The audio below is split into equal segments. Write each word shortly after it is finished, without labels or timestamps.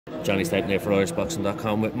Johnny Staten there for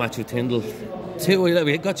IrishBoxing.com with Matthew Tyndall.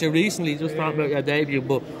 We got you recently, just talking about your debut,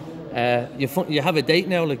 but you have a date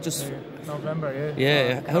now, like just November,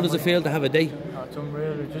 yeah. How does it feel to have a date? It's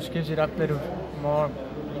unreal. It just gives you that bit of more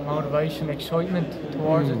motivation, excitement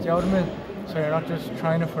towards it. You know what I mean? So you're not just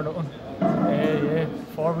training for nothing.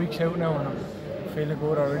 4 weeks out now, and I'm feeling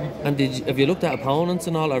good already. And have you looked at opponents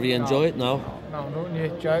and all? Have you enjoyed it now? No, nothing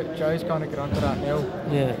yet. Jay's going to get onto that now.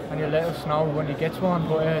 Yeah. And he'll let us know when he gets one.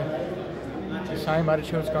 But the same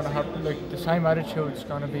attitude's going to happen. Like the same attitude's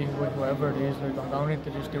going to be with whoever it is. Like I'm going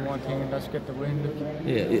to just do one thing and that's get the win. Like.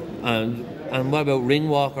 Yeah. And what about ring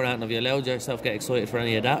walk or anything? Have you allowed yourself to get excited for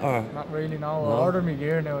any of that, or? Not really. No. I ordered my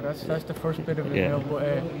gear now. That's the first bit of it now.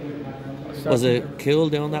 But was it cool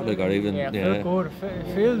doing that, like, or even? Yeah, it felt good.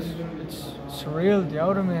 It feels it's surreal. You know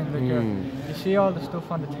what I mean? Like you see all the stuff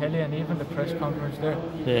on the telly and even the press conference there.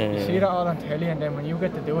 You see that all on telly, and then when you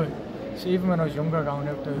get to do it. So even when I was younger, going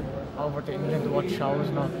out over to England to watch shows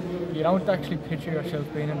and all, you don't actually picture yourself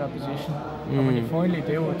being in that position. And when you finally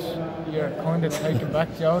do, you're kind of taken back.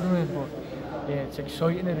 You know what I mean? But yeah, it's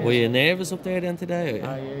exciting. It is. Were you nervous up there then today?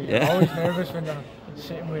 You're always nervous when you're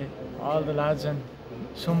sitting with all the lads and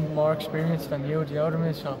some more experienced than you. Do you know what I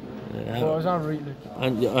mean? So. But I was all right.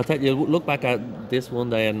 And I think you look back at this one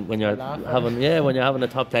day, and when you're having a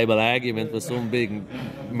top table argument with some big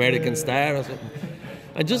American star or something.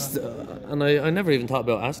 I never even thought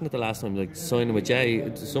about asking it the last time, like signing with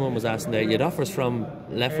Jay. Someone was asking there, you had offers from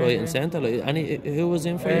left, right and centre. Like, who was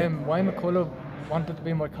in for you? Wayne McCullough wanted to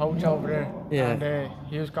be my coach over there. Yeah. And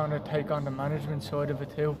he was going to take on the management side of it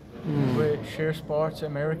too. With Share Sports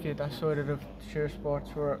America, that side of the Share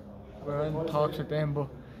Sports, we're in talks with them, but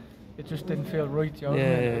it just didn't feel right. You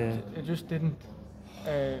know? It just didn't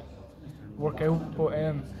work out, but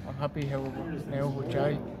I'm happy how it works now with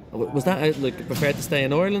Jay. Was that like prepared to stay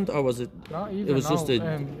in Ireland, or was it? Not even. It was just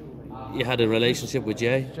you had a relationship with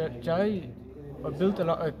Jay. Jay, I built a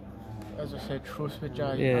lot of, as I said, trust with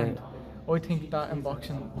Jay. Yeah. And I think that in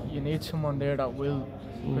boxing, you need someone there that will,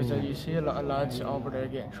 because you see a lot of lads over there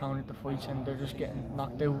getting thrown into fights and they're just getting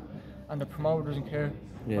knocked out, and the promoter doesn't care.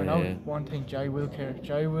 But now one thing, Jay will care.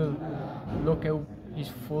 Jay will look out his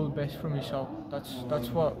full best for me, so that's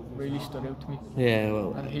what really stood out to me. Yeah,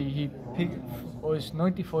 well. And he picked, I was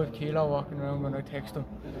 95 kilo walking around when I texted him,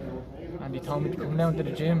 and he told me to come down to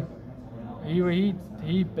the gym. He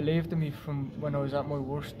believed in me from when I was at my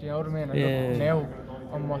worst, you know what I mean? And look, now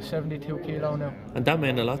I'm 72 kilo now. And that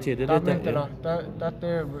meant a lot to you, did it? That meant a lot. That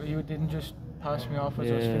there, he didn't just pass me off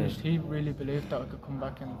as I was finished. He really believed that I could come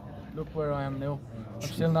back, and look where I am now. I'm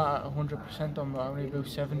still not at 100%, I'm only about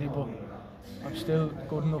 70, but I'm still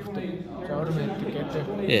good enough to get there.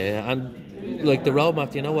 Yeah, and like the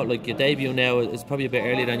roadmap, you know what, like your debut now is probably a bit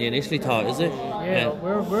earlier than you initially thought, is it? Yeah,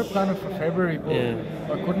 we're planning for February, but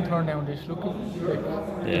I couldn't turn down this. Look at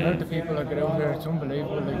the amount of people that get out here, it's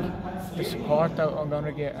unbelievable. Like the support that I'm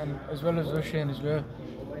gonna get, and as well as Russian as well.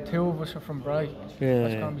 2 of us are from Bray.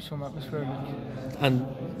 That's going to be some atmosphere. And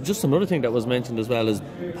just another thing that was mentioned as well is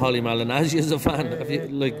Paulie Malignaggi is a fan.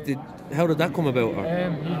 How did that come about?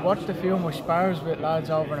 He watched a few of my spars with lads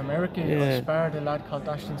over in America. I sparred a lad called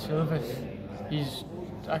Ashton Silva. He's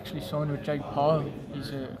actually signed with Jake Paul.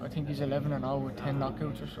 I think he's 11-0 with 10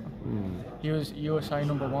 knockouts or something. He was USA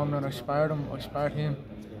 #1 when I sparred him. I sparred him.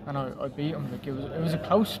 And I beat him. Like it was a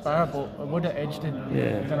close spar, but I would have edged it.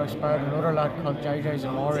 Yeah. Then I sparred another lad called JJ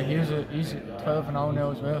Zamora. He's 12-0 now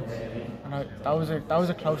as well. And that was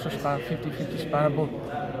a closer spar, 50-50 spar, but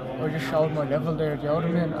I just showed my level there, do you know what I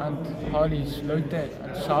mean? And Paulie's liked it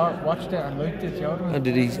and watched it and liked it, do you know what I mean? And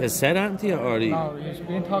did he say that to you, or No, he's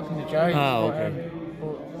been talking to Jay.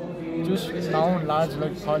 But just knowing lads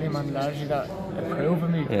like Paulie Malignaggi that approve of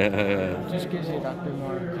me, just gives you that bit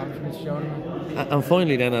more confidence, you know what I mean? And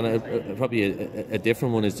finally then, and probably a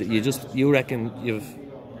different one, is that you reckon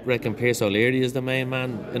Pierce O'Leary is the main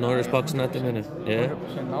man in Irish boxing at the minute? Yeah.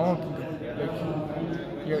 100%. No one can,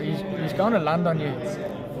 he's going to land on you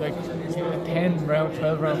like a 10 round,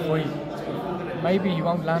 12 round fight. Maybe he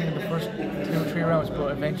won't land in the first 2 or 3 rounds,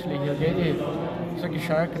 but eventually he'll get you. It's like a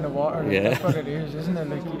shark in the water. That's what it is, isn't it?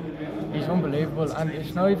 Like he's unbelievable, and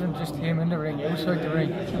it's not even just him in the ring, outside the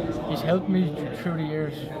ring. He's helped me through the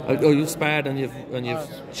years. Oh, you've sparred and you've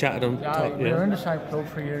chatted him. Yeah, we were in the same club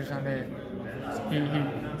for years, and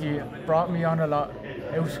he brought me on a lot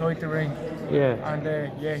outside the ring. Yeah. And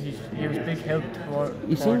he was big help.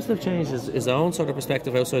 He seems to have changed his own sort of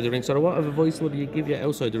perspective outside the ring. So what advice would he give you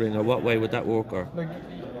outside the ring, or what way would that work? Or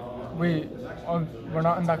we're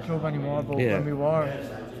not in that club anymore, but when we we're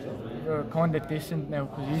kind of distant now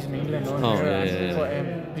because he's in England.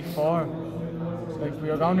 But before, like we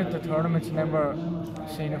were going into tournaments, and then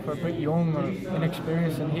saying if we're a bit young or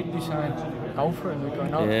inexperienced, and he'd be saying, go for it, like, or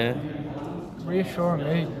not reassuring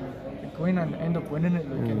me, like, go in and end up winning it,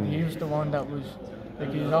 like, and he was the one that was,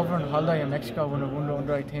 like, he was over on holiday in Mexico when I won the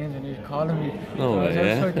under 18s, and he's calling me. I was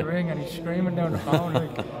outside the ring and he's screaming down the phone,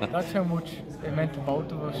 like, that's how much it meant to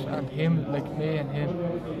both of us, and him, like me and him,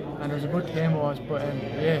 and it was a good team it was, but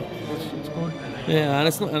it's good. Yeah, and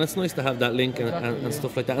it's nice to have that link and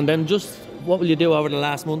stuff like that. And then just, what will you do over the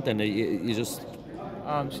last month then? You just...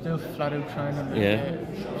 I'm still flat out training.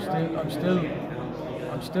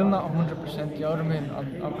 I'm still not 100%, you know what I mean?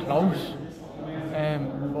 I'm close. But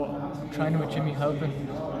I'm training with Jimmy helping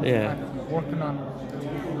and working on,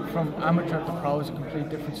 from amateur to pro is a complete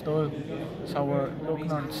different style, so we're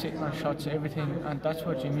looking on sitting on shots, everything, and that's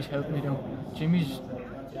what Jimmy's helped me do.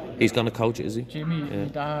 He's gonna coach it, is he? Jimmy, my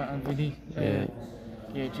dad and Vinny.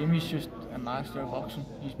 Jimmy's just a master of boxing.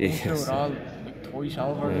 He's been through it all, like, twice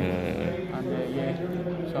over. And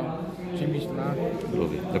so Jimmy's the man.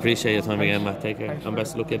 Lovely. Appreciate your time again, Matt. Take care. And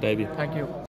best of luck at your debut. Thank you.